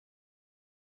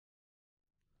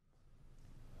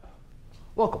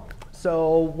Welcome.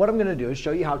 So what I'm going to do is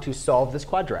show you how to solve this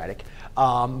quadratic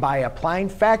by applying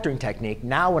factoring technique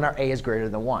now when our a is greater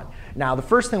than 1. Now the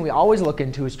first thing we always look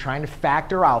into is trying to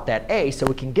factor out that a so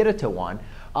we can get it to 1,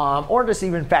 or just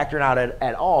even factor it out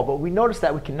at all. But we notice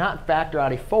that we cannot factor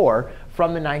out a 4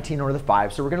 from the 19 or the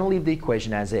 5, so we're going to leave the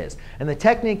equation as is. And the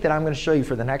technique that I'm going to show you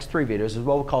for the next 3 videos is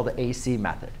what we call the AC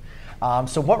method.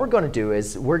 So what we're going to do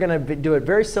is we're going to do it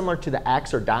very similar to the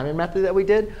X or diamond method that we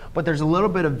did, but there's a little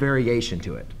bit of variation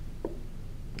to it.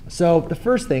 So the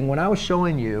first thing, when I was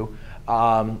showing you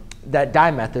that die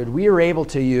method, we were able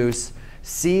to use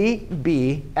C,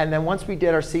 B, and then once we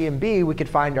did our C and B, we could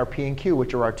find our P and Q,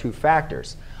 which are our 2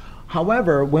 factors.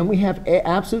 However, when we have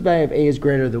absolute value of a is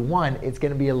greater than 1, it's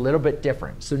going to be a little bit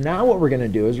different. So now what we're going to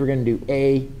do is we're going to do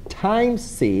a times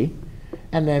C,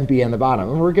 and then b on the bottom.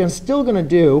 And we're still going to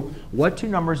do what 2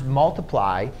 numbers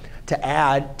multiply to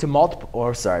add to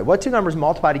what 2 numbers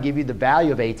multiply to give you the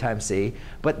value of a times c,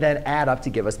 but then add up to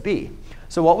give us b.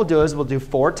 So what we'll do is we'll do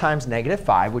 4 times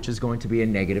 -5, which is going to be a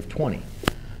 -20.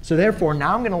 So therefore,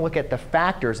 now I'm going to look at the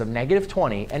factors of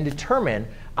 -20 and determine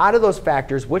out of those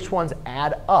factors which ones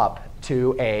add up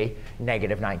to a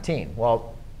 -19.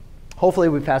 Well, hopefully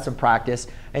we've had some practice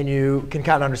and you can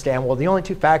kind of understand, well, the only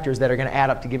 2 factors that are going to add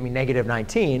up to give me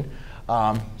 -19,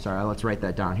 sorry, let's write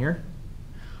that down here,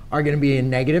 are going to be a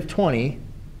 -20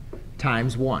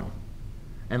 times 1.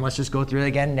 And let's just go through it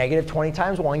again. -20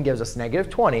 times 1 gives us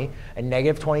 -20, and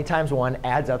 -20 times 1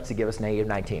 adds up to give us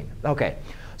 -19. OK,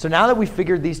 so now that we've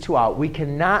figured these 2 out, we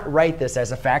cannot write this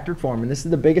as a factored form, and this is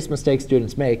the biggest mistake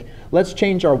students make. Let's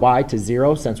change our y to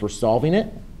 0 since we're solving it.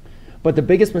 But the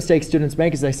biggest mistake students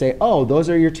make is they say, oh, those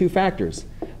are your 2 factors,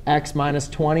 x minus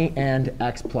 20 and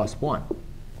x plus 1.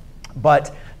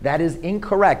 But that is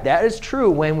incorrect. That is true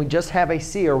when we just have a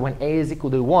c or when a is equal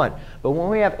to 1. But when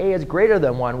we have a is greater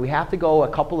than 1, we have to go a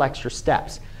couple extra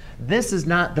steps. This is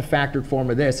not the factored form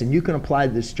of this, and you can apply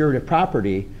the distributive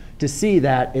property to see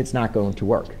that it's not going to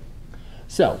work.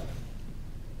 So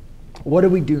what do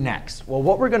we do next? Well,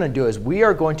 what we're going to do is we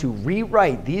are going to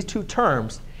rewrite these 2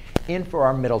 terms in for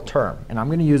our middle term. And I'm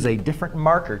going to use a different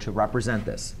marker to represent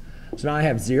this. So now I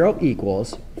have 0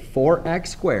 equals 4x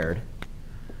squared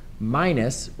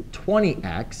minus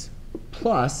 20x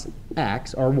plus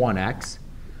x, or 1x,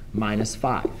 minus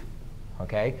 5.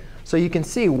 OK? So you can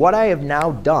see what I have now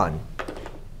done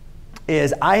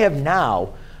is I have now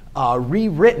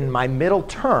rewritten my middle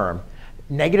term,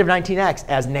 -19x,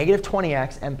 as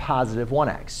 -20x and positive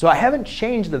 1x. So I haven't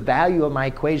changed the value of my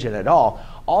equation at all.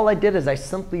 All I did is I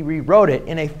simply rewrote it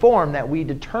in a form that we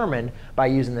determined by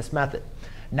using this method.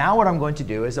 Now what I'm going to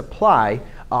do is apply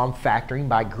factoring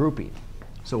by grouping.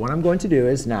 So what I'm going to do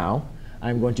is now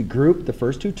I'm going to group the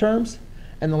first 2 terms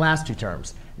and the last 2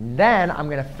 terms. Then I'm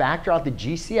going to factor out the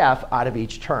GCF out of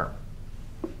each term.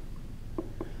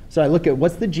 So I look at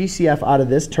what's the GCF out of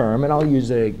this term, and I'll use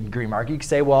a green marker. You can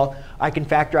say, well, I can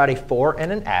factor out a 4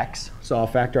 and an x. So I'll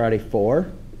factor out a 4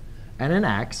 and an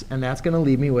x, and that's going to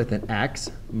leave me with an x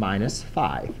minus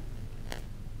 5.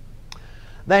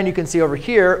 Then you can see over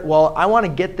here, well, I want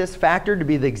to get this factor to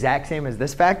be the exact same as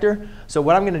this factor. So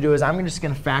what I'm going to do is I'm just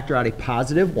going to factor out a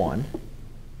positive 1.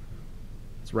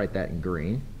 Let's write that in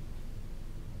green.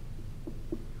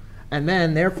 And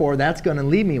then, therefore, that's going to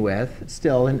leave me with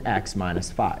still an x minus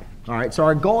 5. All right, so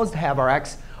our goal is to have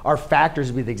our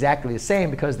factors be exactly the same,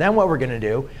 because then what we're going to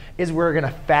do is we're going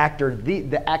to factor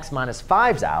the x minus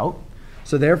 5s out.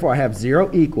 So therefore, I have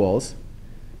 0 equals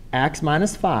x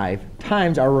minus 5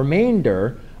 times our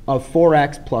remainder of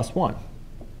 4x plus 1.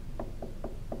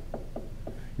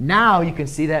 Now you can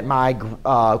see that my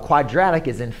quadratic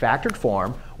is in factored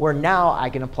form, where now I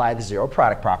can apply the 0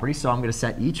 product property. So I'm going to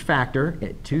set each factor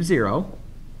to 0.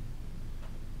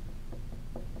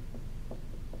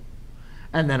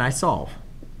 And then I solve.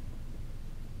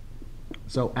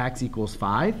 So x equals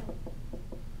 5.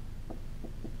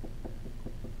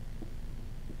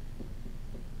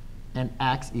 And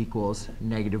x equals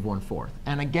 -1/4.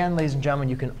 And again, ladies and gentlemen,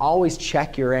 you can always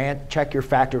check your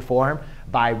factor form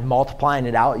by multiplying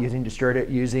it out using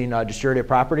distributive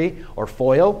property or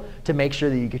FOIL to make sure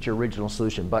that you get your original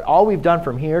solution. But all we've done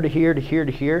from here to here to here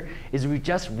to here is we've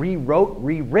just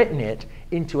rewritten it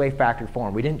into a factored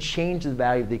form. We didn't change the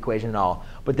value of the equation at all.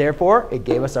 But therefore, it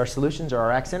gave us our solutions, or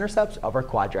our x-intercepts, of our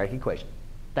quadratic equation.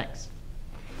 Thanks.